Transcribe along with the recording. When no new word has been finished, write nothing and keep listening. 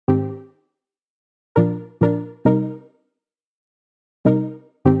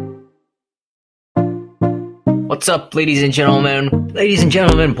What's up, ladies and gentlemen? Ladies and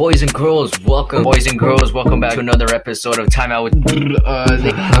gentlemen, boys and girls, welcome. Boys and girls, welcome back to another episode of Time Out with...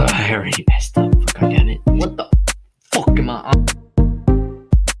 I already messed up. God damn it. What the fuck am I on?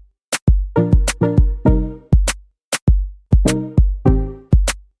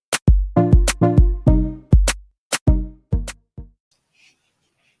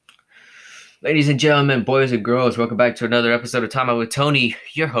 Ladies and gentlemen, boys and girls, welcome back to another episode of Time Out with Tony,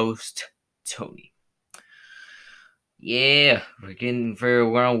 your host, Tony. Yeah,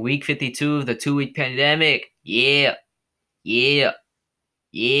 we're on week 52 of the 2-week pandemic. Yeah. Okay,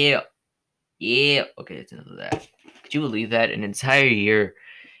 that's enough of that. Could you believe that? An entire year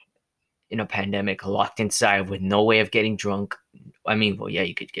in a pandemic, locked inside with no way of getting drunk. I mean, well, yeah,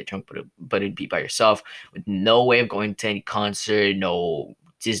 you could get drunk, but it'd be by yourself, with no way of going to any concert, no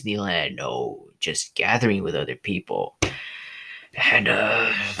Disneyland, no just gathering with other people. And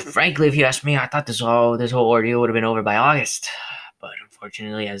frankly, if you ask me, I thought this whole ordeal would have been over by August, but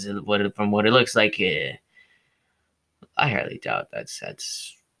unfortunately, from what it looks like, I highly doubt that's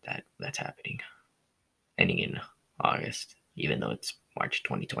happening. Ending in August, even though it's March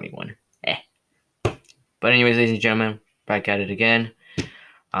 2021. But anyways, ladies and gentlemen, back at it again.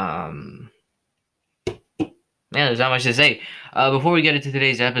 Man, there's not much to say. Before we get into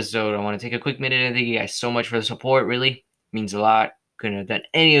today's episode, I want to take a quick minute and thank you guys so much for the support. Really means a lot. Couldn't have done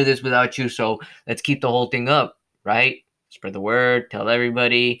any of this without you. So let's keep the whole thing up, right? Spread the word, tell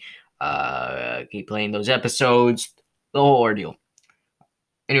everybody, keep playing those episodes, the whole ordeal.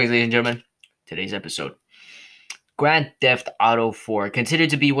 Anyways, ladies and gentlemen, today's episode. Grand Theft Auto 4, considered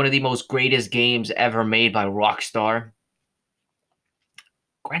to be one of the most greatest games ever made by Rockstar.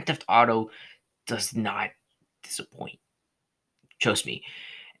 Grand Theft Auto does not disappoint. Trust me.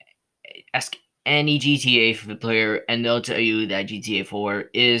 Ask any GTA player and they'll tell you that GTA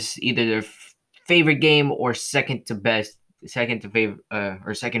 4 is either their favorite game or second favorite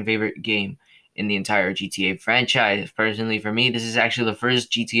game in the entire GTA franchise. Personally, for me, this is actually the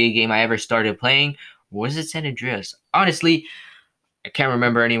first GTA game I ever started playing. Was it San Andreas? Honestly, I can't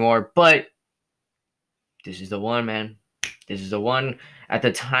remember anymore, but this is the one, man. This is the one. At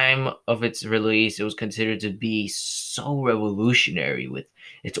the time of its release, it was considered to be so revolutionary with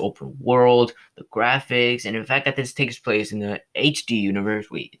its open world, the graphics, and in fact that this takes place in the HD universe.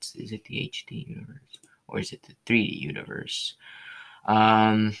 Wait, is it the HD universe? Or is it the 3D universe?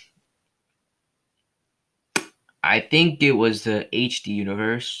 I think it was the HD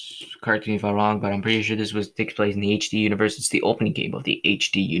universe. Correct me if I'm wrong, but I'm pretty sure this takes place in the HD universe. It's the opening game of the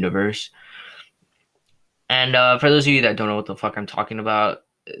HD universe. And for those of you that don't know what the fuck I'm talking about,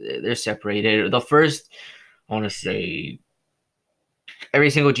 they're separated. The first, I want to say, every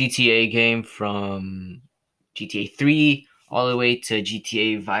single GTA game from GTA 3 all the way to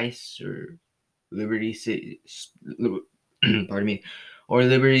GTA Vice or Liberty City, pardon me, or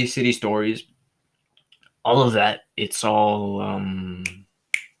Liberty City Stories. All of that, it's all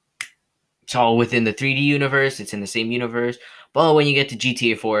within the 3D universe. It's in the same universe. But when you get to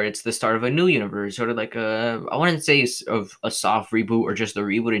GTA 4, it's the start of a new universe, sort of like I wouldn't say of a soft reboot or just a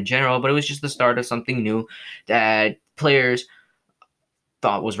reboot in general, but it was just the start of something new that players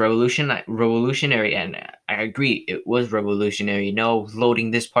thought was revolutionary, and I agree, it was revolutionary. No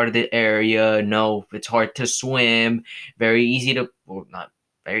loading this part of the area, no, it's hard to swim, very easy to, well, not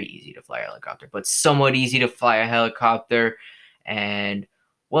very easy to fly a helicopter, but somewhat easy to fly a helicopter, and,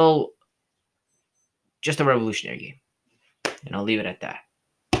 well, just a revolutionary game. And I'll leave it at that.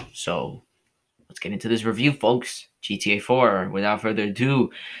 So, let's get into this review, folks. GTA 4. Without further ado,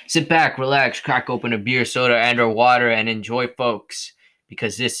 sit back, relax, crack open a beer, soda, and or water, and enjoy, folks.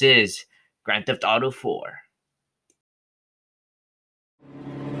 Because this is Grand Theft Auto 4.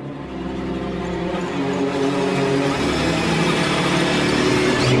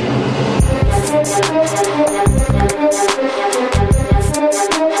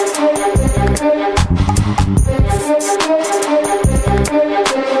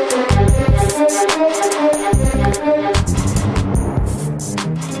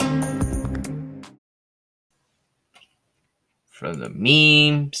 From the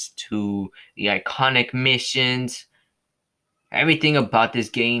memes to the iconic missions, everything about this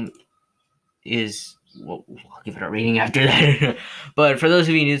game is, well, I'll give it a rating after that. But for those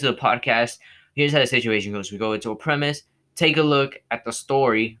of you new to the podcast, here's how the situation goes. We go into a premise, take a look at the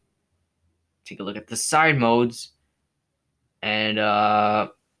story, take a look at the side modes, and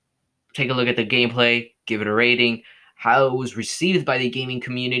take a look at the gameplay, give it a rating, how it was received by the gaming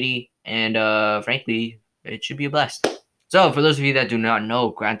community, and frankly, it should be a blast. So, for those of you that do not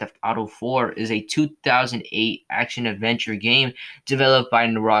know, Grand Theft Auto 4 is a 2008 action adventure game developed by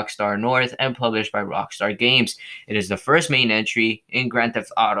Rockstar North and published by Rockstar Games. It is the first main entry in Grand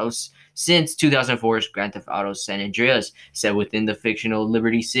Theft Autos since 2004's Grand Theft Auto San Andreas, set within the fictional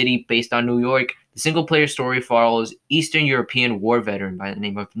Liberty City based on New York. The single player story follows Eastern European war veteran by the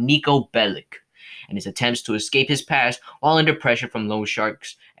name of Niko Bellic and his attempts to escape his past while under pressure from loan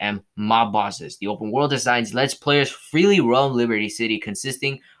sharks and mob bosses. The open world design lets players freely roam Liberty City,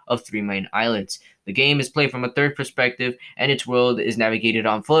 consisting of 3 main islands. The game is played from a third perspective, and its world is navigated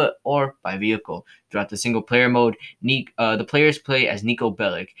on foot or by vehicle. Throughout the single-player mode, the players play as Niko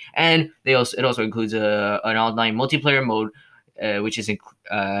Bellic, and it also includes an online multiplayer mode,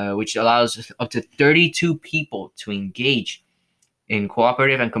 which allows up to 32 people to engage in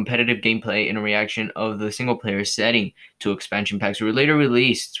cooperative and competitive gameplay in a reaction of the single-player setting. Two expansion packs were later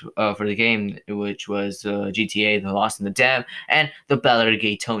released for the game, which was GTA: The Lost and the Damned and The Ballad of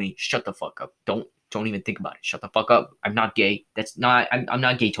Gay Tony. Shut the fuck up! Don't even think about it. Shut the fuck up! I'm not gay. I'm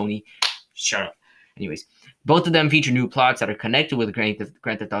not gay, Tony. Shut up. Anyways, both of them feature new plots that are connected with Grand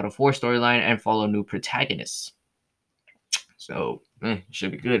Theft Auto 4 storyline and follow new protagonists. So,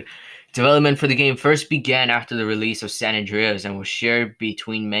 should be good. Development for the game first began after the release of San Andreas and was shared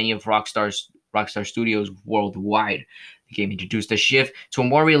between many of Rockstar Studios worldwide. The game introduced a shift to a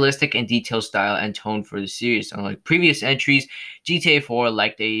more realistic and detailed style and tone for the series. Unlike previous entries, GTA 4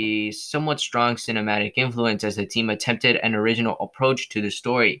 lacked a somewhat strong cinematic influence as the team attempted an original approach to the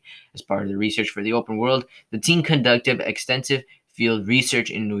story. As part of the research for the open world, the team conducted extensive field research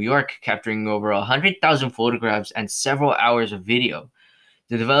in New York, capturing over 100,000 photographs and several hours of video.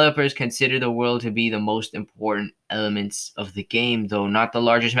 The developers consider the world to be the most important elements of the game, though not the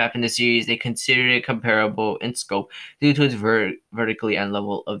largest map in the series. They considered it comparable in scope due to its vertically and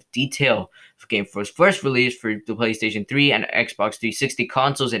level of detail. The game was first released for the PlayStation 3 and Xbox 360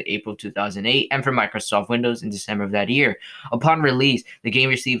 consoles in April 2008 and for Microsoft Windows in December of that year. Upon release, the game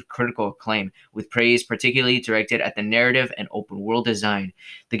received critical acclaim, with praise particularly directed at the narrative and open world design.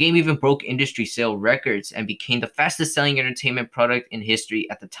 The game even broke industry sale records and became the fastest selling entertainment product in history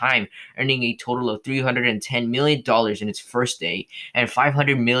at the time, earning a total of $310 million in its first day and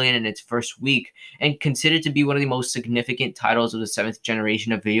 $500 million in its first week, and considered to be one of the most significant titles of the seventh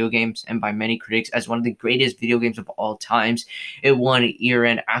generation of video games, and by many critics as one of the greatest video games of all times. It won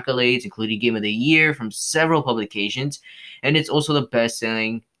year-end accolades, including Game of the Year from several publications, and it's also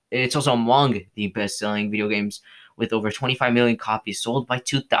among the best-selling video games with over 25 million copies sold by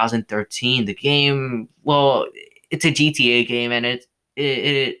 2013. The game, well, it's a GTA game, and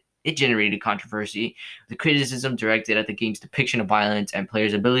it generated controversy. The criticism directed at the game's depiction of violence and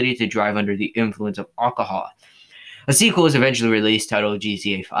players' ability to drive under the influence of alcohol. A sequel was eventually released titled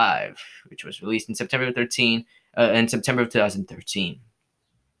GTA 5, which was released in September of 2013.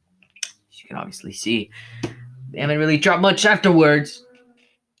 As you can obviously see, they haven't really dropped much afterwards.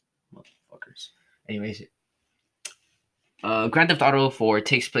 Motherfuckers. Anyways, Grand Theft Auto 4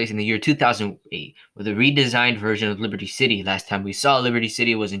 takes place in the year 2008 with a redesigned version of Liberty City. Last time we saw Liberty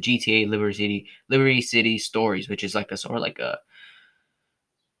City was in GTA Liberty City Stories, which is like a sort of like a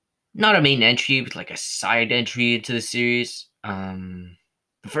not a main entry, but like a side entry into the series. The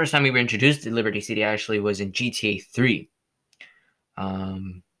first time we were introduced to Liberty City actually was in GTA 3.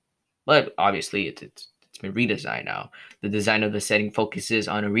 But obviously it's been redesigned now. The design of the setting focuses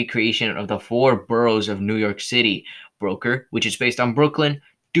on a recreation of the 4 boroughs of New York City: Broker, which is based on Brooklyn;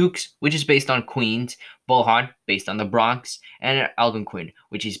 Dukes, which is based on Queens; Bohan, based on the Bronx; and Algonquin,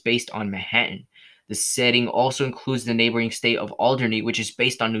 which is based on Manhattan. The setting also includes the neighboring state of Alderney, which is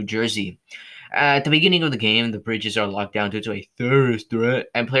based on New Jersey. At the beginning of the game, the bridges are locked down due to a terrorist threat,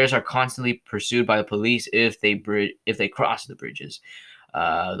 and players are constantly pursued by the police if they cross the bridges.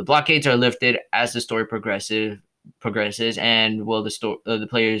 The blockades are lifted as the story progresses, and the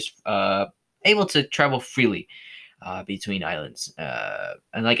players able to travel freely between islands.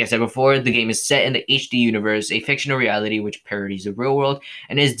 And like I said before, the game is set in the HD universe, a fictional reality which parodies the real world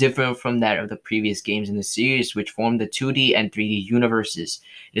and is different from that of the previous games in the series, which form the 2D and 3D universes.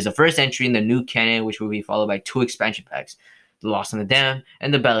 It is the first entry in the new canon, which will be followed by 2 expansion packs: The Lost and the Damned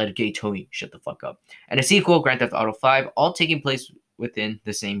and The Ballad of Gay Tony. Shut the fuck up. And a sequel, Grand Theft Auto 5, all taking place within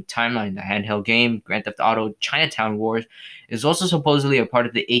the same timeline. The handheld game, Grand Theft Auto Chinatown Wars, is also supposedly a part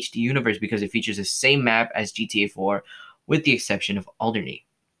of the HD universe because it features the same map as GTA 4, with the exception of Alderney.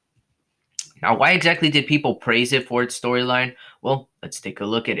 Now, why exactly did people praise it for its storyline? Well, let's take a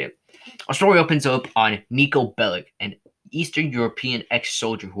look at it. Our story opens up on Niko Bellic, an Eastern European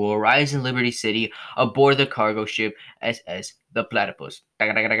ex-soldier who arrives in Liberty City aboard the cargo ship SS the Platypus.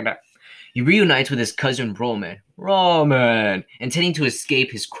 He reunites with his cousin Roman, intending to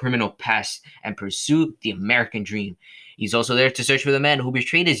escape his criminal past and pursue the American dream. He's also there to search for the man who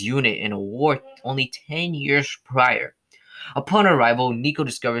betrayed his unit in a war only 10 years prior. Upon arrival, Nico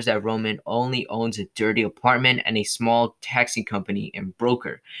discovers that Roman only owns a dirty apartment and a small taxi company and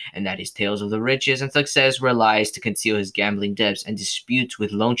broker, and that his tales of the riches and success relies to conceal his gambling debts and disputes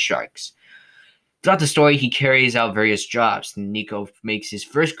with loan sharks. Throughout the story, he carries out various jobs. Nico makes his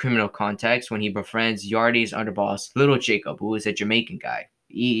first criminal contacts when he befriends Yardy's underboss, Little Jacob, who is a Jamaican guy.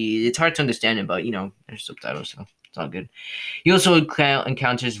 It's hard to understand him, but there's subtitles, so it's all good. He also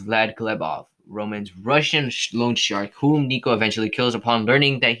encounters Vlad Glebov, Roman's Russian loan shark, whom Nico eventually kills upon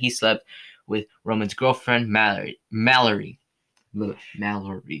learning that he slept with Roman's girlfriend, Mallory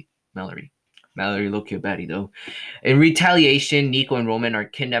Lokiabati, though. In retaliation, Nico and Roman are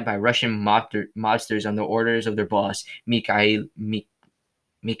kidnapped by Russian mobsters on the orders of their boss, Mikhail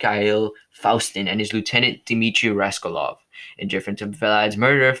Faustin, and his lieutenant Dmitry Raskolov. Indifferent to Vlad's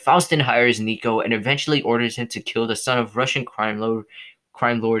murder, Faustin hires Nico and eventually orders him to kill the son of Russian crime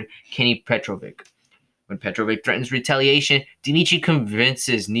lord Kenny Petrovic. When Petrovic threatens retaliation, Dmitry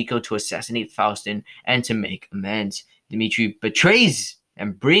convinces Nico to assassinate Faustin and to make amends. Dmitry betrays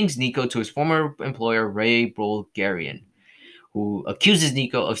and brings Nico to his former employer, Ray Bulgarian, who accuses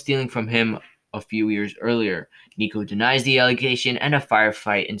Nico of stealing from him a few years earlier. Nico denies the allegation, and a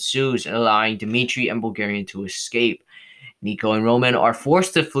firefight ensues, allowing Dmitry and Bulgarian to escape. Nico and Roman are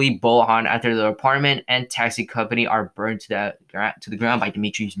forced to flee Bohan after their apartment and taxi company are burned to the ground by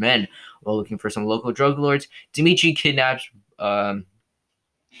Dmitry's men. While looking for some local drug lords, Dmitry kidnaps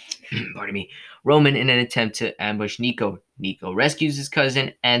Roman in an attempt to ambush Nico. Nico rescues his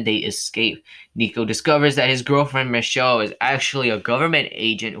cousin and they escape. Nico discovers that his girlfriend Michelle is actually a government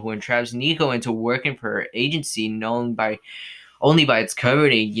agent who entraps Nico into working for her agency known only by its cover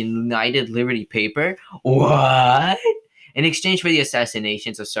in a United Liberty paper. What? In exchange for the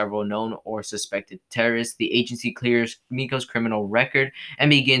assassinations of several known or suspected terrorists, the agency clears Nico's criminal record and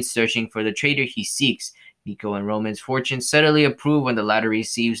begins searching for the traitor he seeks. Nico and Roman's fortunes suddenly improve when the latter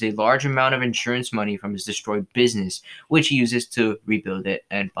receives a large amount of insurance money from his destroyed business, which he uses to rebuild it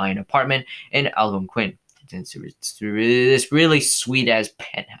and buy an apartment in Algonquin. It's this really sweet-ass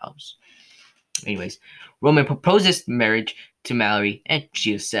penthouse. Anyways, Roman proposes marriage to Mallory, and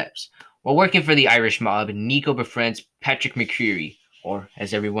she accepts. While working for the Irish mob, Nico befriends Patrick McCreary, or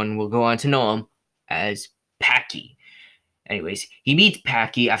as everyone will go on to know him, as Packy. Anyways, he meets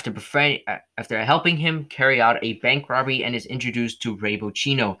Packy after helping him carry out a bank robbery and is introduced to Ray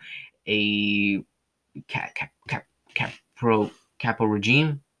Bocchino, a capo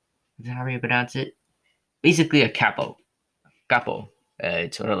regime. Is that how you pronounce it? Basically a capo.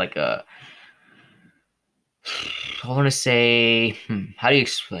 It's sort of like a... I want to say... how do you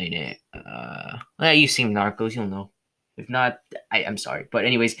explain it? You've seen Narcos, you'll know. If not, I'm sorry. But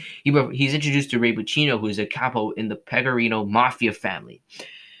anyways, he's introduced to Ray Bocchino, who is a capo in the Pecorino Mafia family.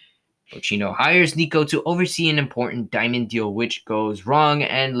 Bocchino hires Nico to oversee an important diamond deal which goes wrong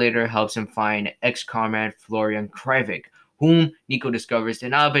and later helps him find ex-comrade Florian Krivik, whom Nico discovers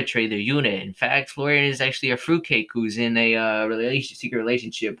did not betray their unit. In fact, Florian is actually a fruitcake who's in a secret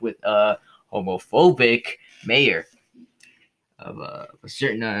relationship with a homophobic mayor of a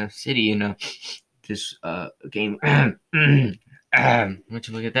certain city in this game. Would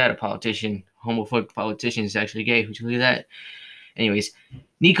you look at that? A politician, homophobic politician is actually gay. Would you look at that? Anyways,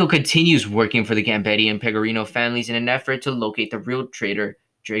 Nico continues working for the Gambetti and Pecorino families in an effort to locate the real traitor,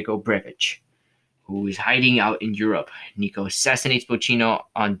 Draco Brevich, who is hiding out in Europe. Nico assassinates Bocchino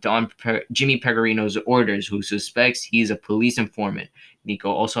on Jimmy Pecorino's orders, who suspects he's a police informant.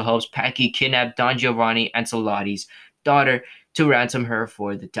 Nico also helps Packy kidnap Don Giovanni Ancelotti's daughter to ransom her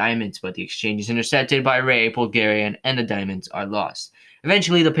for the diamonds, but the exchange is intercepted by Ray Bulgarian and the diamonds are lost.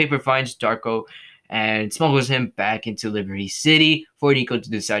 Eventually, the paper finds Darko and smuggles him back into Liberty City for Nico to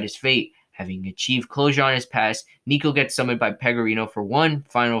decide his fate. Having achieved closure on his past, Nico gets summoned by Pecorino for one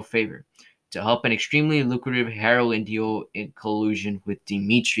final favor: to help an extremely lucrative heroin deal in collusion with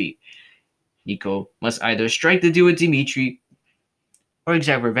Dmitry. Nico must either strike the deal with Dmitry or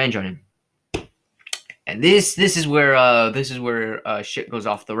exact revenge on him. And this is where shit goes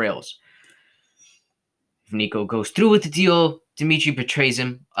off the rails. If Nico goes through with the deal, Dmitry betrays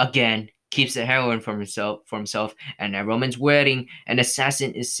him again, keeps the heroin for himself, and at Roman's wedding, an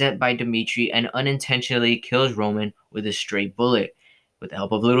assassin is sent by Dmitry and unintentionally kills Roman with a stray bullet. With the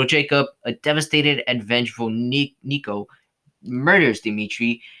help of Little Jacob, a devastated and vengeful Nico murders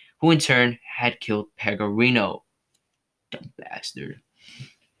Dmitry, who in turn had killed Pecorino. Dumb bastard.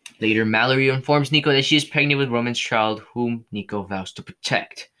 Later, Mallory informs Nico that she is pregnant with Roman's child, whom Nico vows to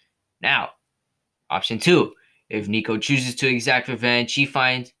protect. Now, option 2. If Nico chooses to exact revenge, she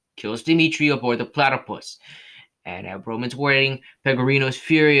kills Dimitri aboard the platypus. And at Roman's wedding, Pegorino is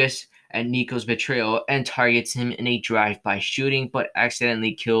furious at Nico's betrayal and targets him in a drive-by shooting, but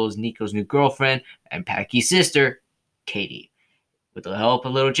accidentally kills Nico's new girlfriend and Packy's sister, Katie. With the help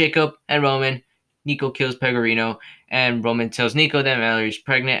of little Jacob and Roman, Nico kills Pegorino, and Roman tells Nico that Mallory's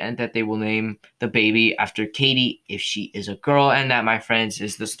pregnant and that they will name the baby after Katie if she is a girl, and that, my friends,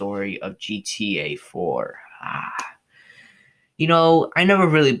 is the story of GTA 4. I never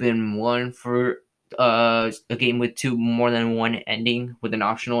really been one for a game with more than one ending, with an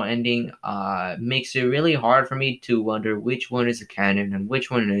optional ending. Makes it really hard for me to wonder which one is a canon and which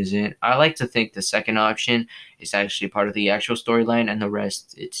one isn't. I like to think the second option is actually part of the actual storyline, and the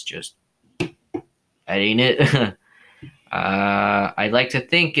rest it's just adding it. I like to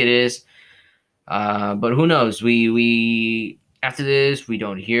think it is, but who knows? We after this we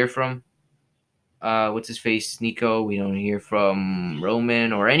don't hear from what's his face, Nico. We don't hear from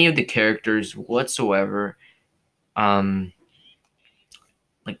Roman or any of the characters whatsoever. Um,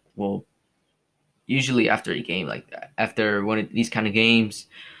 well, usually after a game like that, after one of these kind of games,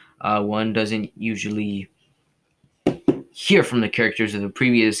 one doesn't usually hear from the characters of the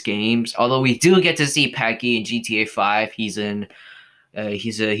previous games. Although we do get to see Packy in GTA 5. He's a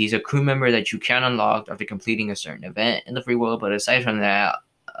crew member that you can unlock after completing a certain event in the free world. But aside from that,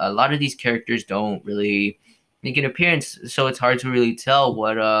 a lot of these characters don't really make an appearance, so it's hard to really tell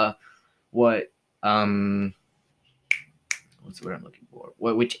what what's the word I'm looking for?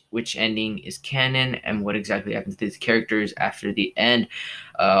 Which ending is canon and what exactly happens to these characters after the end.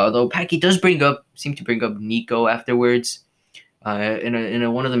 Although Packy does seem to bring up Nico afterwards.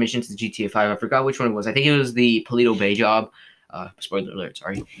 In one of the missions in GTA 5, I forgot which one it was. I think it was the Paleto Bay job. Spoiler alert,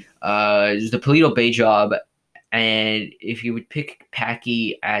 sorry. It was the Paleto Bay job, and if you would pick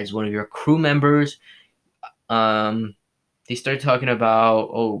Packy as one of your crew members, they started talking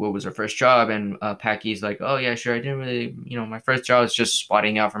about, what was her first job, and Packy's like, oh yeah, sure, I didn't really, my first job was just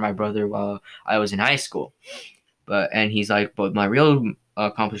spotting out for my brother while I was in high school. And he's like, but my real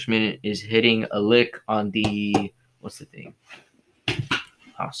accomplishment is hitting a lick on the, what's the thing?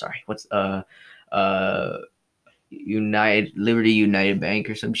 Oh, sorry, what's Liberty United Bank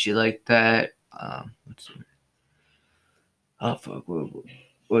or some shit like that. Oh fuck, what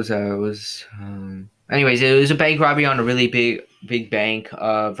was that? It was anyways, it was a bank robbery on a really big bank.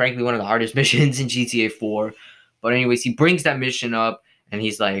 Frankly, one of the hardest missions in GTA 4. But anyways, he brings that mission up, and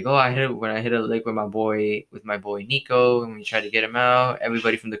he's like, "Oh, when I hit a lake with my boy Nico, and we tried to get him out.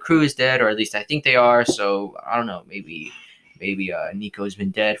 Everybody from the crew is dead, or at least I think they are. So I don't know, maybe Nico's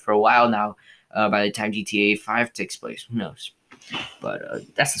been dead for a while now. By the time GTA 5 takes place, who knows? But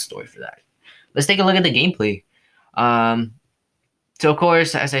that's the story for that. Let's take a look at the gameplay. So of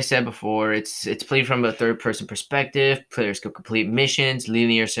course, as I said before, it's played from a third-person perspective. Players can complete missions,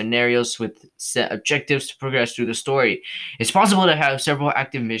 linear scenarios with set objectives to progress through the story. It's possible to have several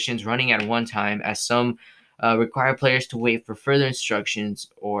active missions running at one time, as some require players to wait for further instructions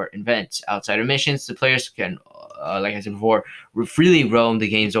or events. Outside of missions, the players can, like I said before, freely roam the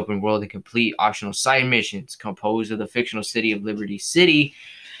game's open world and complete optional side missions composed of the fictional city of Liberty City.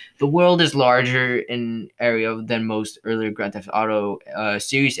 The world is larger in area than most earlier Grand Theft Auto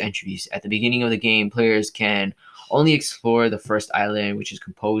series entries. At the beginning of the game, players can only explore the first island, which is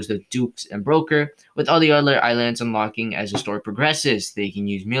composed of Dukes and Broker, with all the other islands unlocking as the story progresses. They can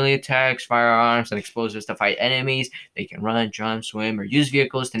use melee attacks, firearms, and explosives to fight enemies. They can run, jump, swim, or use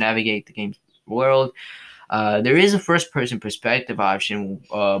vehicles to navigate the game's world. There is a first-person perspective option,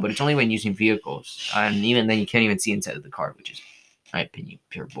 but it's only when using vehicles, and even then, you can't even see inside of the car, which is, my opinion,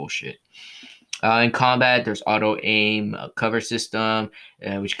 pure bullshit. In combat, there's auto aim, a cover system,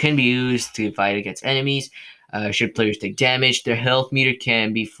 which can be used to fight against enemies. Should players take damage, their health meter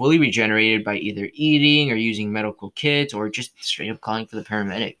can be fully regenerated by either eating or using medical kits or just straight up calling for the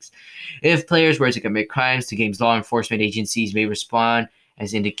paramedics. If players were to commit crimes, the game's law enforcement agencies may respond,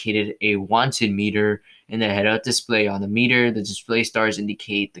 as indicated a wanted meter in the head-up display. On the meter, the display stars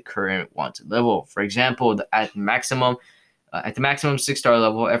indicate the current wanted level. For example, at the maximum 6-star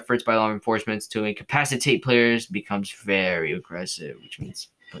level, efforts by law enforcement to incapacitate players becomes very aggressive, which means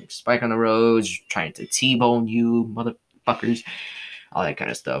putting spike on the roads, trying to T-bone you, motherfuckers, all that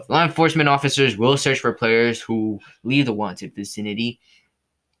kind of stuff. Law enforcement officers will search for players who leave the wanted vicinity,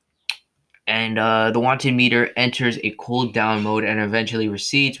 and the wanted meter enters a cooldown mode and eventually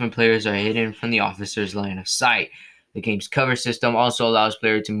recedes when players are hidden from the officer's line of sight. The game's cover system also allows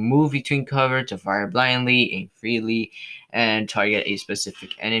players to move between cover, to fire blindly, aim freely, and target a specific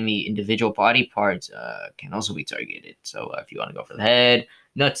enemy. Individual body parts can also be targeted. So if you want to go for the head,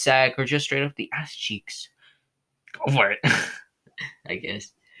 nutsack, or just straight up the ass cheeks. Go for it. I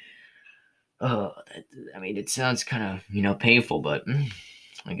guess. Oh, I mean, it sounds kind of, painful, but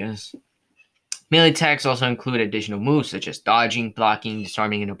I guess. Melee attacks also include additional moves such as dodging, blocking,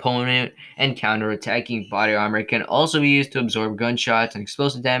 disarming an opponent, and counter-attacking. Body armor can also be used to absorb gunshots and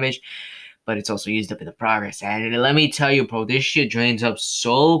explosive damage, but it's also used up in the progress. And let me tell you, bro, this shit drains up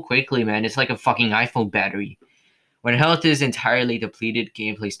so quickly, man. It's like a fucking iPhone battery. When health is entirely depleted,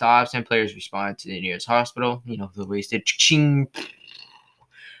 gameplay stops and players respond to the nearest hospital. The wasted. Ching.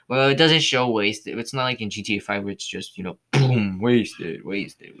 Well, it doesn't show wasted. It's not like in GTA 5 where it's just, boom, wasted,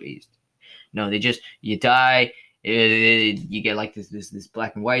 wasted, wasted. No, you die, you get like this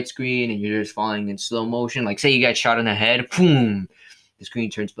black and white screen, and you're just falling in slow motion. Like, say you got shot in the head, boom, the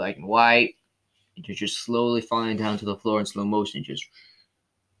screen turns black and white, and you're just slowly falling down to the floor in slow motion, just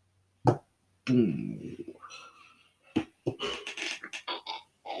boom.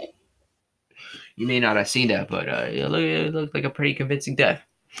 You may not have seen that, but it looked like a pretty convincing death.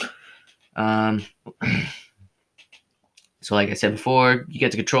 So like I said before, you get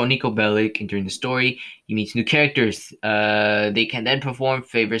to control Niko Bellic, and during the story, you meet new characters. They can then perform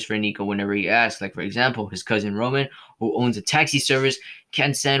favors for Niko whenever he asks. Like, for example, his cousin Roman, who owns a taxi service,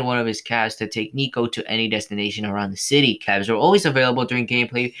 can send one of his cabs to take Niko to any destination around the city. Cabs are always available during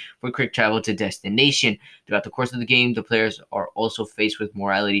gameplay for quick travel to destination. Throughout the course of the game, the players are also faced with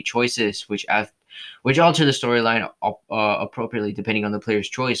morality choices, which alter the storyline appropriately depending on the player's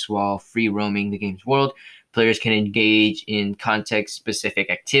choice. While free roaming the game's world, players can engage in context-specific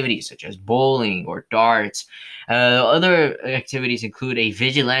activities such as bowling or darts. Other activities include a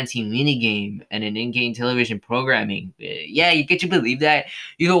vigilante minigame and an in-game television programming. Yeah, you get to believe that?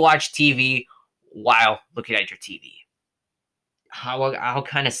 You can watch TV while looking at your TV. How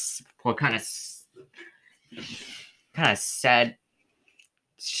kind of sad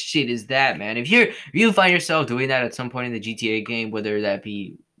shit is that, man? If you find yourself doing that at some point in the GTA game, whether that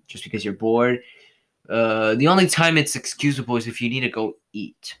be just because you're bored, the only time it's excusable is if you need to go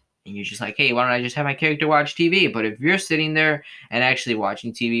eat. And you're just like, hey, why don't I just have my character watch TV? But if you're sitting there and actually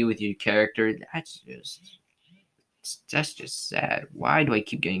watching TV with your character, that's just sad. Why do I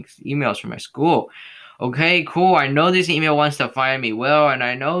keep getting emails from my school? Okay, cool. I know this email wants to fire me well, and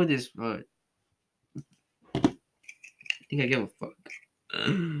I know this, but I think I give a fuck.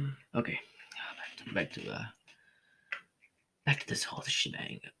 Okay, back to this whole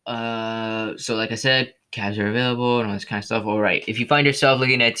shebang. So like I said, cabs are available and all this kind of stuff. All right, if you find yourself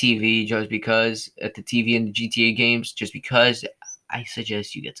looking at TV just because at the TV in the GTA games, just because, I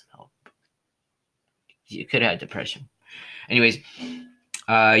suggest you get some help. You could have depression. Anyways,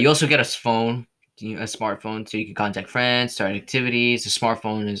 you also get a smartphone, so you can contact friends, start activities. The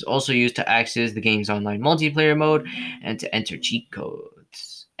smartphone is also used to access the game's online multiplayer mode and to enter cheat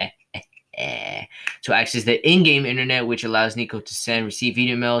codes. To access the in-game internet, which allows Niko to send, receive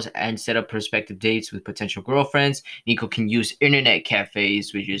emails, and set up prospective dates with potential girlfriends. Niko can use internet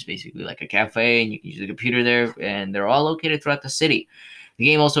cafes, which is basically like a cafe, and you can use a computer there, and they're all located throughout the city. The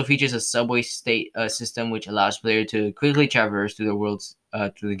game also features a subway state system, which allows players to quickly traverse through the worlds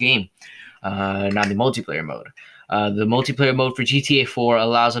through the game. Not the multiplayer mode. The multiplayer mode for GTA 4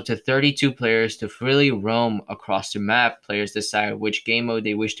 allows up to 32 players to freely roam across the map. Players decide which game mode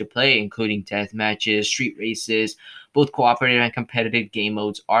they wish to play, including death matches, street races. Both cooperative and competitive game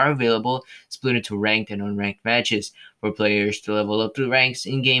modes are available, split into ranked and unranked matches. For players to level up through ranks,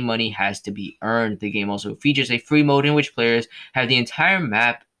 in-game money has to be earned. The game also features a free mode in which players have the entire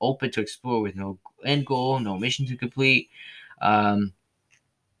map open to explore with no end goal, no mission to complete.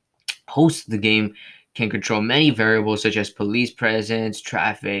 Hosts of the game can control many variables such as police presence,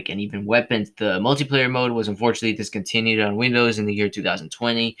 traffic, and even weapons. The multiplayer mode was unfortunately discontinued on Windows in the year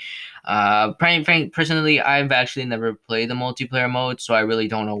 2020. Personally, I've actually never played the multiplayer mode, so I really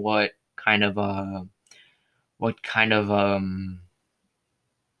don't know what kind of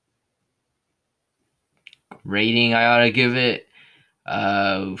rating I ought to give it.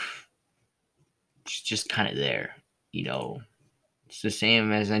 It's just kind of there, It's the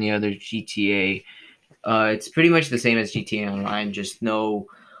same as any other GTA. It's pretty much the same as GTA Online, just I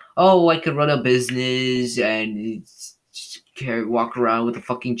could run a business and walk around with a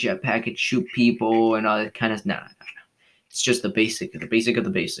fucking jetpack and shoot people and all that kind of. Nah. It's just the basic of the basic,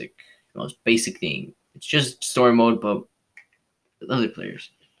 the most basic thing. It's just story mode, but with other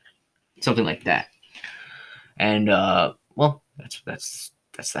players, something like that. And that's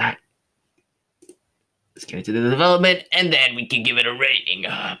that. Let's get into the development, and then we can give it a rating.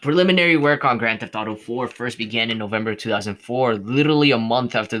 Preliminary work on Grand Theft Auto 4 first began in November 2004, literally a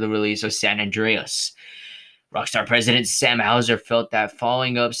month after the release of San Andreas. Rockstar president Sam Hauser felt that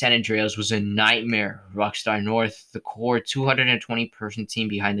following up San Andreas was a nightmare. Rockstar North, the core 220-person team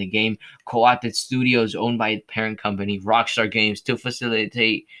behind the game, co-opted studios owned by its parent company, Rockstar Games, to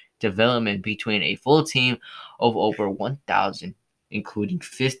facilitate development between a full team of over 1,000, including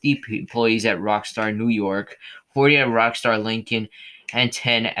 50 employees at Rockstar New York, 40 at Rockstar Lincoln, and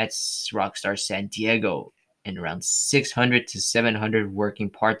 10 at Rockstar San Diego, and around 600 to 700 working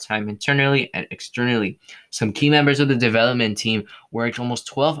part-time internally and externally. Some key members of the development team worked almost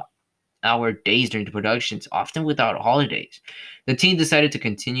 12-hour days during the productions, often without holidays. The team decided to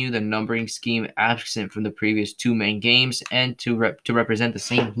continue the numbering scheme absent from the previous two main games and to represent the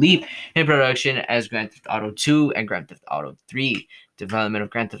same leap in production as Grand Theft Auto 2 and Grand Theft Auto 3. Development of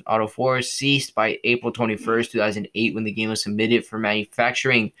Grand Theft Auto 4 ceased by April 21st, 2008 when the game was submitted for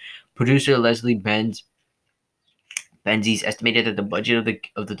manufacturing. Producer Leslie Benzies estimated that the budget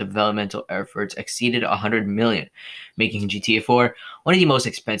of the developmental efforts exceeded $100 million, making GTA 4 one of the most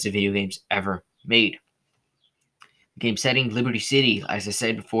expensive video games ever made. Game setting Liberty City, as I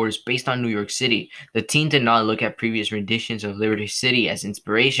said before, is based on New York City. The team did not look at previous renditions of Liberty City as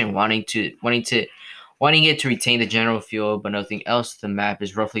inspiration, wanting it to retain the general feel, but nothing else. The map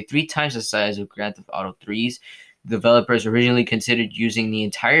is roughly 3 times the size of Grand Theft Auto 3's. The developers originally considered using the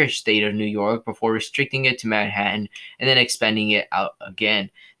entire state of New York before restricting it to Manhattan and then expanding it out again.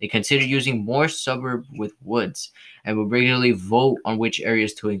 They considered using more suburb with woods and would regularly vote on which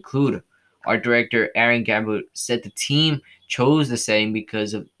areas to include. Art director Aaron Gambut said the team chose the setting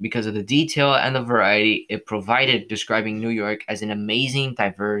because of the detail and the variety it provided, describing New York as an amazing,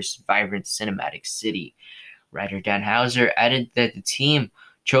 diverse, vibrant, cinematic city. Writer Dan Hauser added that the team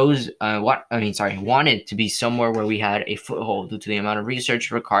wanted to be somewhere where we had a foothold due to the amount of research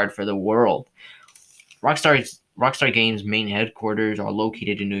required for the world. Rockstar Games' main headquarters are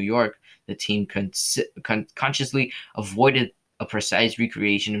located in New York. The team consciously avoided a precise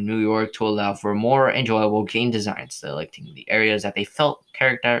recreation of New York to allow for more enjoyable game design, selecting the areas that they felt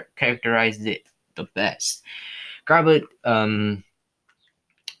characterized it the best. Garbett, Garbett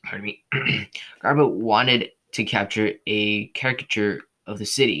wanted to capture a caricature of the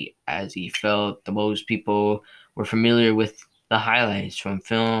city, as he felt the most people were familiar with the highlights from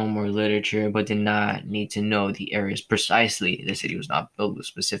film or literature, but did not need to know the areas precisely. The city was not built with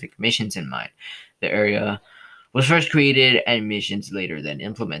specific missions in mind. The area was first created and missions later then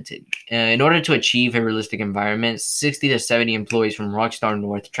implemented. In order to achieve a realistic environment, 60 to 70 employees from Rockstar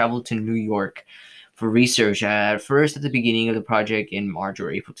North traveled to New York for research, at first at the beginning of the project in March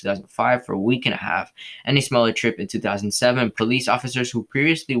or April 2005 for a week and a half, and a smaller trip in 2007. Police officers who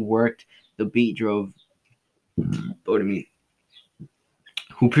previously worked the beat drove them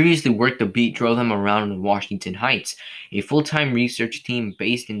around in Washington Heights. A full-time research team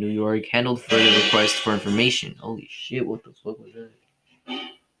based in New York handled further requests for information. Holy shit, what the fuck was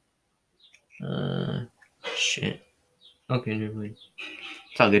that? Shit. Okay, never mind.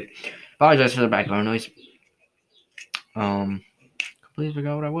 It's all good. Apologize for the background noise. Completely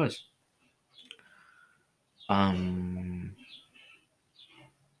forgot what I was.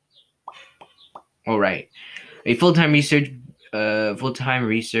 All right. A full-time research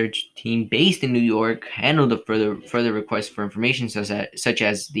team based in New York handled the further requests for information, such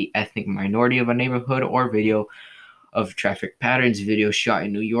as the ethnic minority of a neighborhood or video of traffic patterns. Videos shot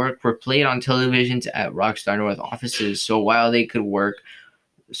in New York were played on televisions at Rockstar North offices. So while they worked,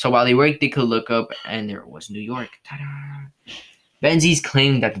 they could look up, and there was New York. Ta-da! Benzies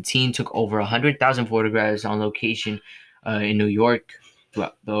claimed that the team took over 100,000 photographs on location in New York,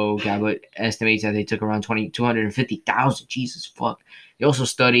 though Gambut estimates that they took around 250,000. Jesus fuck. They also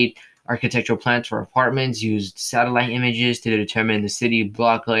studied architectural plans for apartments, used satellite images to determine the city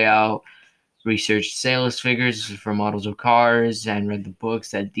block layout, researched sales figures for models of cars, and read the books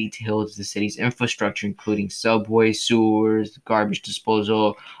that detailed the city's infrastructure, including subways, sewers, garbage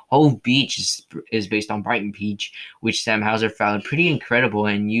disposal. Hove Beach is based on Brighton Beach, which Sam Hauser found pretty incredible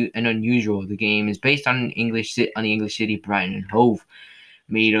and unusual. The game is based on the English city Brighton and Hove,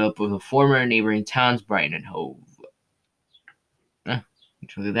 made up of the former neighboring towns Brighton and Hove. Look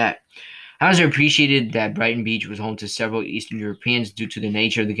at that. Hauser appreciated that Brighton Beach was home to several Eastern Europeans due to the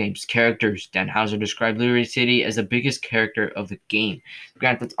nature of the game's characters. Dan Hauser described Liberty City as the biggest character of the game.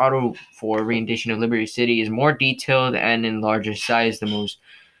 Grand Theft Auto 4 rendition of Liberty City is more detailed and in larger size than most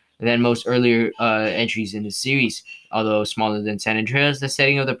earlier entries in the series. Although smaller than San Andreas, the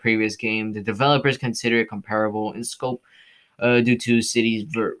setting of the previous game, the developers consider it comparable in scope due to city's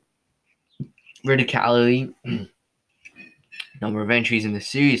verticality. Number of entries in the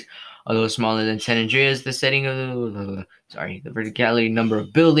series, although smaller than San Andreas, the setting of the verticality, number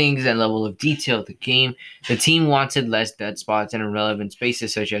of buildings, and level of detail of the game, the team wanted less dead spots and irrelevant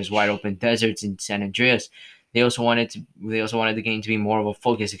spaces such as wide open deserts in San Andreas. They also wanted the game to be more of a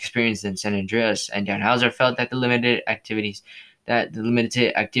focused experience than San Andreas, and Dan Houser felt that the limited activities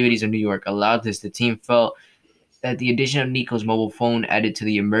of New York allowed this. The team felt that the addition of Nico's mobile phone added to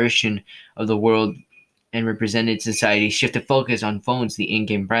the immersion of the world and represented society shifted focus on phones. The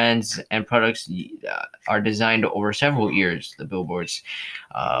in-game brands and products are designed over several years. The billboards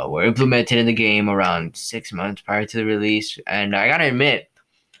were implemented in the game around 6 months prior to the release. And I gotta admit,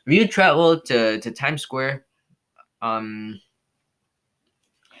 if you travel to Times Square in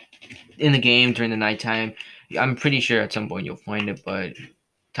the game during the nighttime, I'm pretty sure at some point you'll find it. But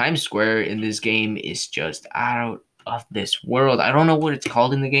Times Square in this game is just out of this world. I don't know what it's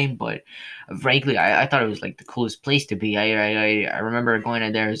called in the game, but frankly, I thought it was like the coolest place to be. I remember going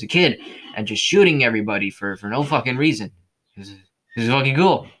in there as a kid and just shooting everybody for no fucking reason. It was fucking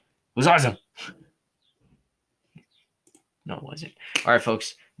cool. It was awesome. No, it wasn't. All right,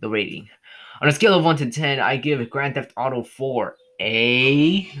 folks, the rating. On a scale of 1 to 10, I give Grand Theft Auto 4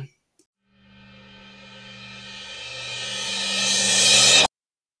 a...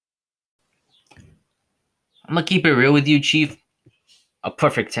 I'm gonna keep it real with you, Chief. A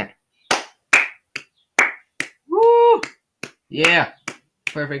perfect 10. Woo! Yeah.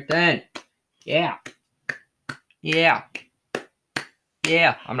 Perfect 10. Yeah. Yeah.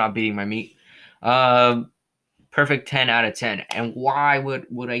 Yeah. I'm not beating my meat. Perfect 10 out of 10. And why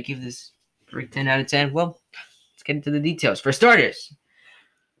would I give this perfect 10 out of 10? Well, let's get into the details. For starters,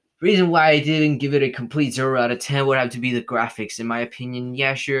 reason why I didn't give it a complete 0 out of 10 would have to be the graphics, in my opinion.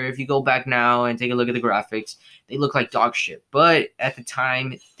 Yeah, sure, if you go back now and take a look at the graphics, they look like dog shit. But at the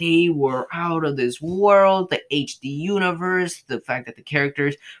time, they were out of this world. The HD universe, the fact that the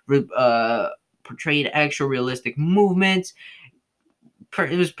characters portrayed actual realistic movements,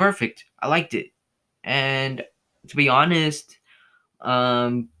 it was perfect. I liked it. And to be honest,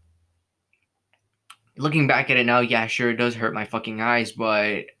 looking back at it now, yeah, sure, it does hurt my fucking eyes,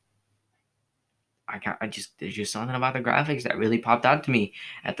 but there's just something about the graphics that really popped out to me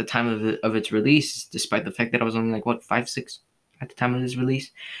at the time of its release, despite the fact that I was only like 5, 6 at the time of this release.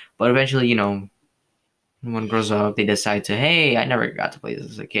 But eventually, when one grows up, they decide to, hey, I never got to play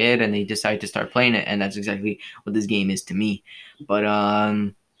this as a kid, and they decide to start playing it, and that's exactly what this game is to me. But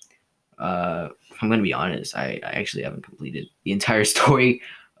I'm gonna be honest, I actually haven't completed the entire story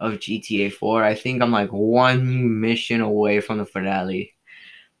of GTA 4. I think I'm like one mission away from the finale.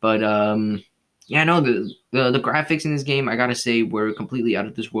 But yeah, no, the graphics in this game, I gotta say, were completely out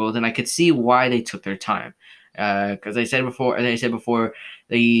of this world, and I could see why they took their time. Because as I said before,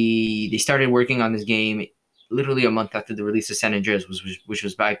 they started working on this game literally a month after the release of San Andreas, which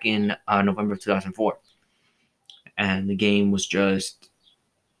was back in November of 2004, and the game was just,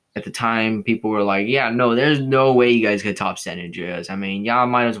 at the time, people were like, yeah, no, there's no way you guys could top San Andreas. I mean, y'all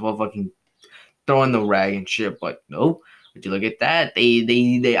might as well fucking throw in the rag and shit, but nope. Would you look at that?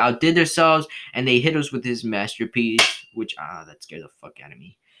 They outdid themselves, and they hit us with this masterpiece, which that scared the fuck out of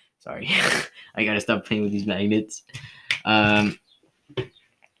me. Sorry, I gotta stop playing with these magnets. But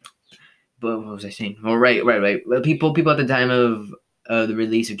what was I saying? Oh, right. Well, people at the time of the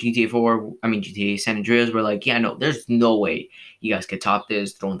release of GTA San Andreas were like, yeah, no, there's no way you guys could top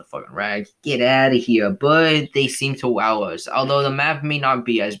this, throwing the fucking rags, get out of here. But they seem to wow us. Although the map may not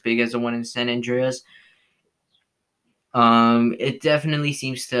be as big as the one in San Andreas, it definitely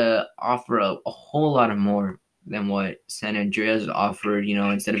seems to offer a whole lot of more than what San Andreas offered,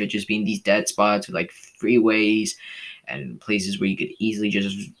 instead of it just being these dead spots with like freeways and places where you could easily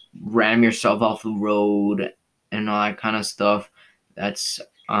just ram yourself off the road and all that kind of stuff. That's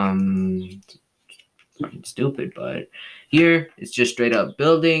fucking stupid. But here it's just straight up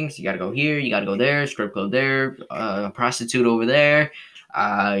buildings. You gotta go here, you gotta go there, strip club there, prostitute over there,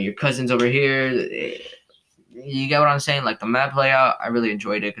 your cousins over here. You get what I'm saying? Like the map layout, I really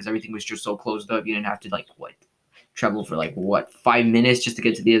enjoyed it because everything was just so closed up. You didn't have to travel for 5 minutes just to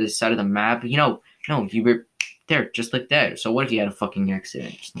get to the other side of the map. No, you were there just like that. So what if you had a fucking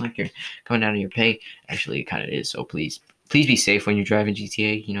accident? It's not like you're coming down to your pay. Actually, it kind of is. So please be safe when you're driving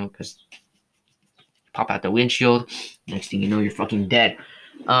GTA. Because pop out the windshield. Next thing you know, you're fucking dead.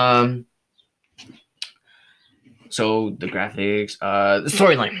 So the graphics, the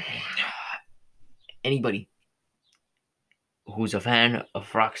storyline. Anybody who's a fan of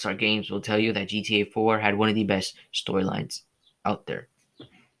Rockstar Games will tell you that GTA 4 had one of the best storylines out there.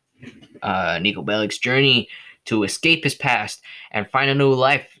 Niko Bellic's journey to escape his past and find a new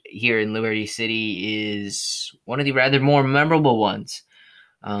life here in Liberty City is one of the rather more memorable ones.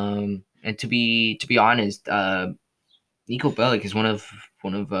 And to be honest, Nico Bellic is one of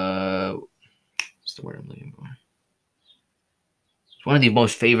what's the word I'm looking for? He's one of the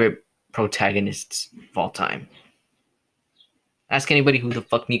most favorite protagonists of all time. Ask anybody who the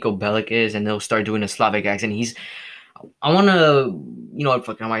fuck Nico Bellic is, and they'll start doing a Slavic accent. I want to,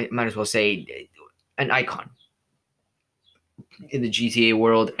 fuck, I might as well say, an icon in the GTA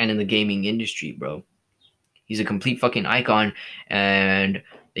world and in the gaming industry, bro. He's a complete fucking icon, and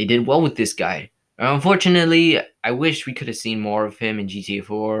they did well with this guy. Unfortunately, I wish we could have seen more of him in GTA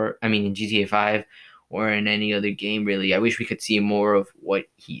 4. I mean, in GTA 5 or in any other game, really. I wish we could see more of what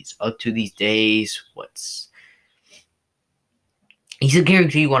he's up to these days. He's a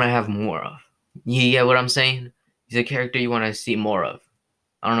character you want to have more of. You get what I'm saying? He's a character you want to see more of.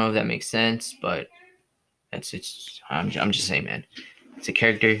 I don't know if that makes sense, but I'm just saying, man. It's a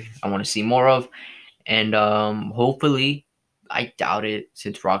character I want to see more of, and hopefully, I doubt it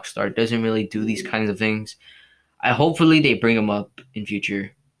since Rockstar doesn't really do these kinds of things. Hopefully they bring him up in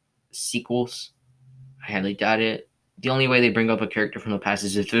future sequels. I highly doubt it. The only way they bring up a character from the past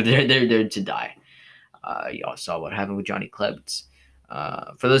is if they're to die. Y'all saw what happened with Johnny Klebs.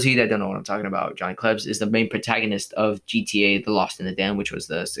 For those of you that don't know what I'm talking about, Johnny Klebs is the main protagonist of GTA: The Lost in the Dam, which was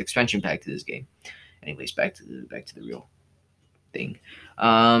the expansion pack to this game. Anyways, back to the real thing.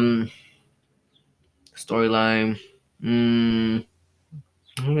 Storyline. I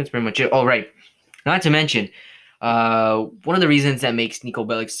think that's pretty much it. Oh, right. Not to mention, one of the reasons that makes Nico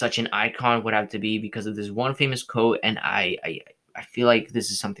Bellic such an icon would have to be because of this one famous quote, and I feel like this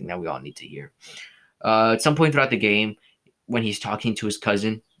is something that we all need to hear. At some point throughout the game, when he's talking to his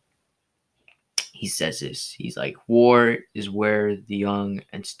cousin, he says this. He's like, "War is where the young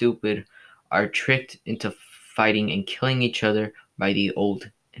and stupid are tricked into fighting and killing each other by the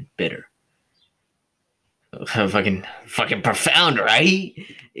old and bitter." fucking profound, right?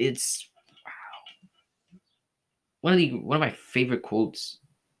 It's one of my favorite quotes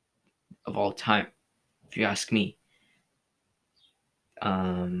of all time, if you ask me.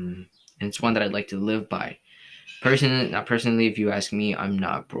 And it's one that I'd like to live by. Not personally, if you ask me, I'm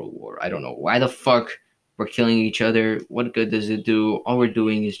not pro war. I don't know why the fuck we're killing each other. What good does it do? All we're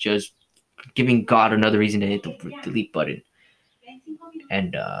doing is just giving God another reason to hit the delete button.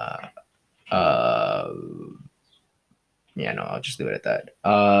 And yeah, no, I'll just leave it at that.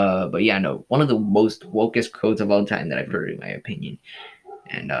 But yeah, no, one of the most wokest quotes of all time that I've heard, in my opinion.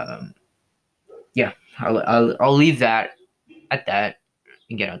 And yeah, I'll leave that at that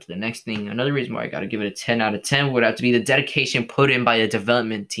and get on to the next thing. Another reason why I got to give it a 10 out of 10 would have to be the dedication put in by the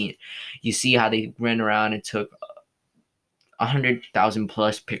development team. You see how they ran around and took 100,000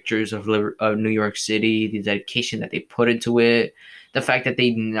 plus pictures of New York City, the dedication that they put into it, the fact that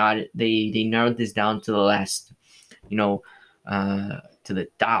they narrowed this down to the last, to the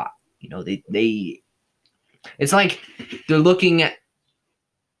dot. They it's like they're looking at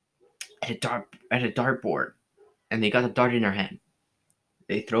a dartboard, and they got the dart in their hand.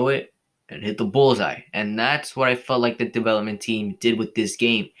 They throw it and hit the bullseye, and that's what I felt like the development team did with this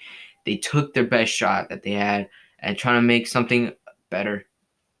game. They took their best shot that they had and trying to make something better,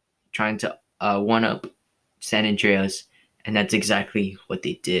 trying to one up San Andreas, and that's exactly what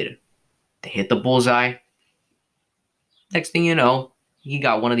they did. They hit the bullseye. Next thing you know, you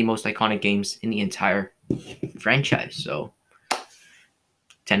got one of the most iconic games in the entire franchise. So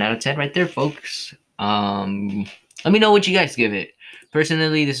 10 out of 10 right there, folks. Let me know what you guys give it.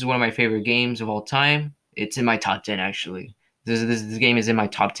 Personally, this is one of my favorite games of all time. It's in my top 10, actually. This game is in my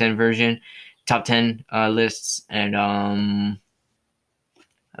top 10 lists, and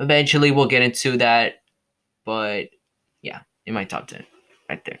eventually we'll get into that. But yeah, in my top 10,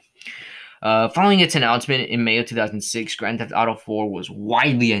 right there. Following its announcement in May of 2006, Grand Theft Auto 4 was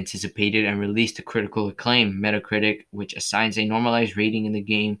widely anticipated and released to critical acclaim. Metacritic, which assigns a normalized rating in the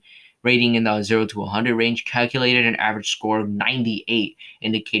game, rating in the 0 to 100 range, calculated an average score of 98,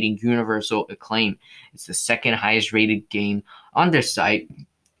 indicating universal acclaim. It's the second highest rated game on their site,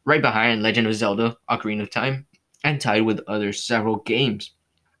 right behind Legend of Zelda: Ocarina of Time, and tied with other several games.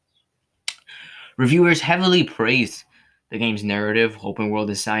 Reviewers heavily praised the game's narrative, open world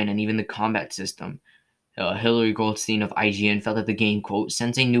design, and even the combat system. Hillary Goldstein of IGN felt that the game, quote,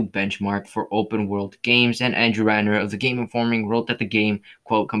 sends a new benchmark for open world games, and Andrew Ranner of the Game Informing wrote that the game,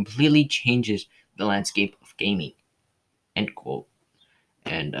 quote, completely changes the landscape of gaming, end quote.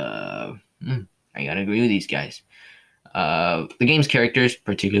 And I gotta agree with these guys. The game's characters,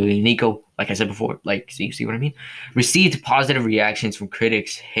 particularly Nico, like I said before, like see what I mean, received positive reactions from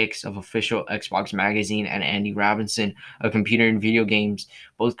critics Hicks of official Xbox magazine and Andy Robinson of Computer and Video Games.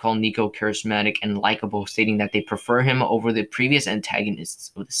 Both call Nico charismatic and likable, stating that they prefer him over the previous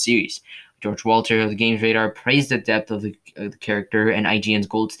antagonists of the series. George Walter of the Games Radar praised the depth of the character, and IGN's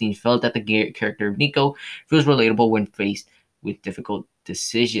Goldstein felt that the character of Nico feels relatable when faced with difficult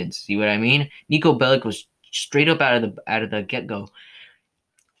decisions. See what I mean? Nico Bellic was straight up out of the get go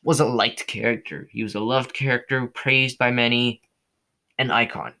was a liked character. He was a loved character, praised by many, an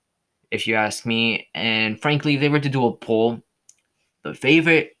icon, if you ask me. And frankly, if they were to do a poll, the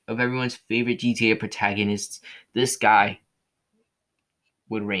favorite of everyone's favorite GTA protagonists, this guy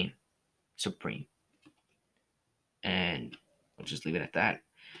would reign supreme. And I'll just leave it at that.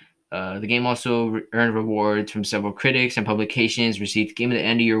 The game also earned rewards from several critics and publications, received Game of the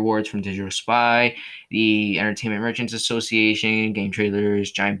End of Year awards from Digital Spy, the Entertainment Merchants Association, Game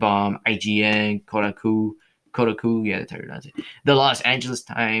Trailers, Giant Bomb, IGN, Kotaku, yeah, that's how you pronounce it. The Los Angeles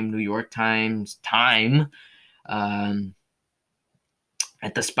Times, New York Times, Time.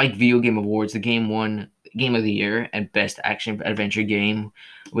 At the Spike Video Game Awards, the game won Game of the Year and Best Action Adventure Game,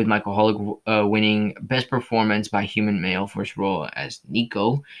 with Michael Holick winning Best Performance by Human Male for his role as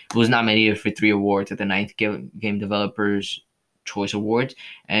Nico. It was nominated for 3 awards at the 9th Game Developers Choice Awards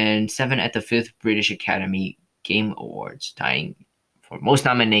and 7 at the 5th British Academy Game Awards, tying for most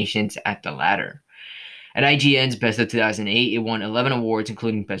nominations at the latter. At IGN's Best of 2008, it won 11 awards,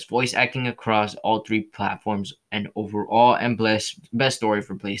 including Best Voice Acting across all 3 platforms and overall, and Best Story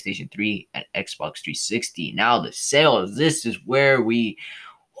for PlayStation 3 and Xbox 360. Now the sales. This is where we.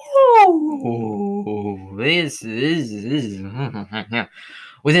 This is.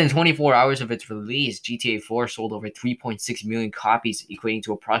 Within 24 hours of its release, GTA 4 sold over 3.6 million copies, equating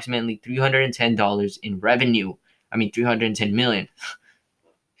to approximately $310 in revenue. I mean, 310 million.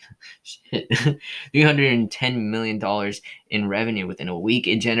 Shit. $310 million in revenue within a week.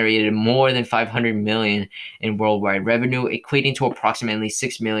 It generated more than $500 million in worldwide revenue, equating to approximately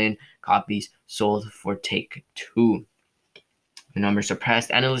 6 million copies sold for Take-Two. The number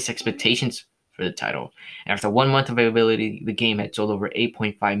surpassed analysts' expectations for the title. And after 1 month of availability, the game had sold over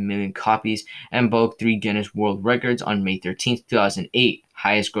 8.5 million copies and broke 3 Guinness World Records on May 13th, 2008.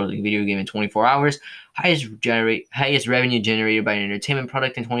 Highest grossing video game in 24 hours, highest revenue generated by an entertainment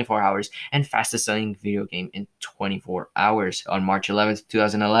product in 24 hours, and fastest selling video game in 24 hours. On March 11th,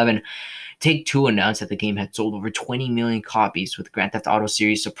 2011, Take-Two announced that the game had sold over 20 million copies, with Grand Theft Auto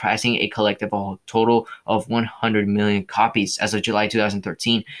series surpassing a collective total of 100 million copies. As of July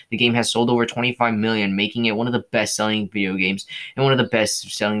 2013, the game has sold over 25 million, making it one of the best-selling video games and one of the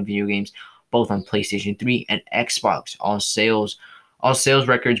best-selling video games both on PlayStation 3 and Xbox. All sales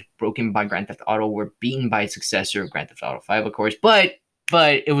records broken by Grand Theft Auto were beaten by its successor, Grand Theft Auto 5, of course, but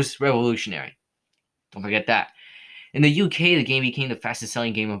it was revolutionary. Don't forget that. In the UK, the game became the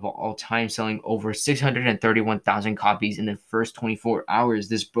fastest-selling game of all time, selling over 631,000 copies in the first 24 hours.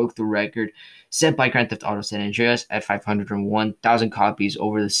 This broke the record set by Grand Theft Auto San Andreas at 501,000 copies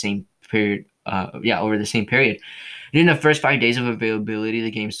over the same period. During the first 5 days of availability,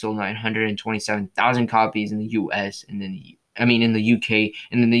 the game sold 927,000 copies in the US, and then in the UK,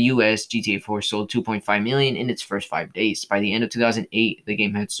 and in the US, GTA 4 sold 2.5 million in its first 5 days. By the end of 2008, the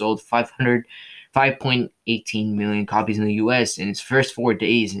game had sold 5.18 million copies in the US in its first 4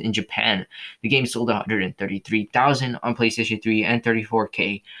 days. In Japan, the game sold 133,000 on PlayStation 3 and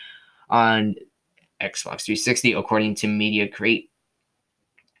 34K on Xbox 360, according to Media Crate.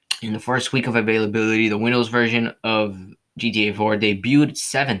 In the first week of availability, the Windows version of GTA 4 debuted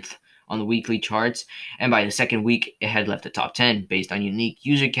 7th on the weekly charts, and by the second week, it had left the top 10. Based on unique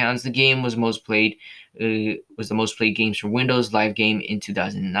user counts, the game was the most played games for Windows live game in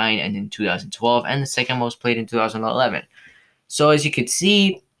 2009 and in 2012, and the second most played in 2011. So as you could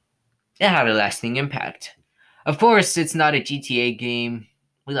see, it had a lasting impact. Of course, it's not a GTA game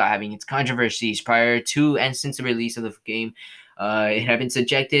without having its controversies. Prior to and since the release of the game, it had been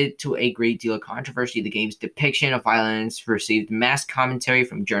subjected to a great deal of controversy. The game's depiction of violence received mass commentary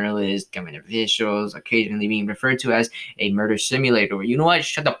from journalists, government officials, occasionally being referred to as a murder simulator. You know what?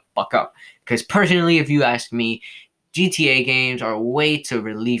 Shut the fuck up. Because personally, if you ask me, GTA games are a way to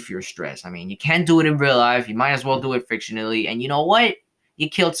relieve your stress. I mean, you can't do it in real life. You might as well do it fictionally. And you know what? You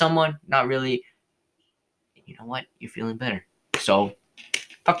killed someone. Not really. You know what? You're feeling better. So,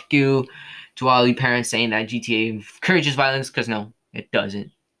 fuck you to all you parents saying that GTA encourages violence, because no, it doesn't.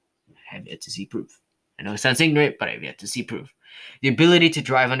 I have yet to see proof. I know it sounds ignorant, but I have yet to see proof. The ability to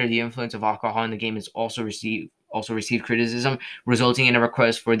drive under the influence of alcohol in the game is also received also received criticism, resulting in a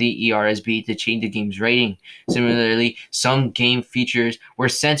request for the ERSB to change the game's rating. Similarly, some game features were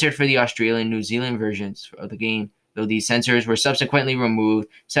censored for the Australian and New Zealand versions of the game. Though these censors were subsequently removed,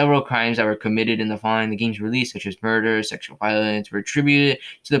 several crimes that were committed in the following the game's release, such as murder, sexual violence, were attributed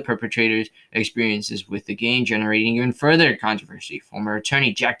to the perpetrators' experiences with the game, generating even further controversy. Former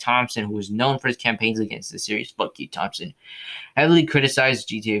attorney Jack Thompson, who was known for his campaigns against the series, fuck you, Thompson, heavily criticized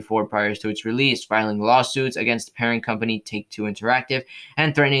GTA 4 prior to its release, filing lawsuits against the parent company Take-Two Interactive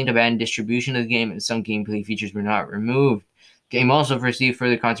and threatening to ban distribution of the game, and some gameplay features were not removed. The game also received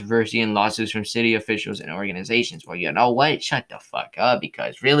further controversy and lawsuits from city officials and organizations. Well, you know what? Shut the fuck up,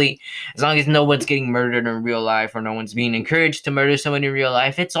 because really, as long as no one's getting murdered in real life or no one's being encouraged to murder someone in real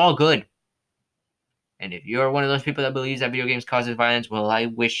life, it's all good. And if you're one of those people that believes that video games causes violence, well, I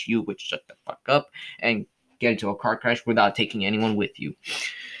wish you would shut the fuck up and get into a car crash without taking anyone with you.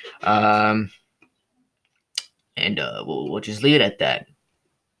 We'll just leave it at that.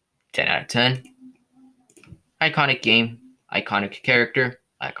 10 out of 10. Iconic game, iconic character,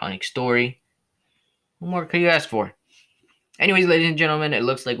 iconic story. What more could you ask for? Anyways, ladies and gentlemen, it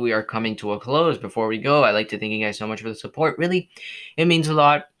looks like we are coming to a close. Before we go, I'd like to thank you guys so much for the support. Really, it means a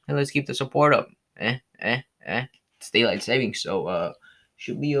lot. And let's keep the support up. It's daylight savings, so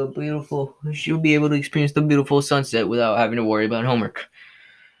should be able to experience the beautiful sunset without having to worry about homework.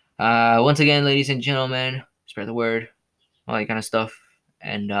 Once again, ladies and gentlemen, spread the word, all that kind of stuff,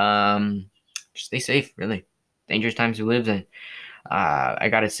 and just stay safe. Really, dangerous times we live in. I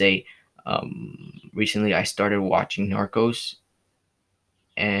gotta say, recently I started watching Narcos,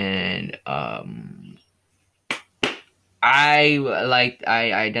 and I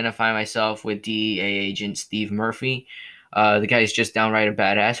identify myself with DEA agent Steve Murphy. The guy is just downright a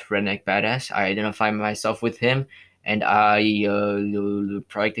badass, redneck badass. I identify myself with him, and I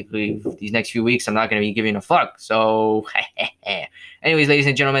practically these next few weeks I'm not gonna be giving a fuck. So, anyways, ladies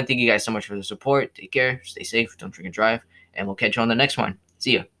and gentlemen, thank you guys so much for the support. Take care, stay safe, don't drink and drive, and we'll catch you on the next one.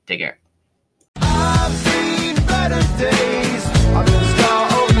 See ya. Take care. I've seen better days. I've been a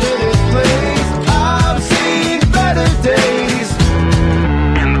star on this place. I've seen better days.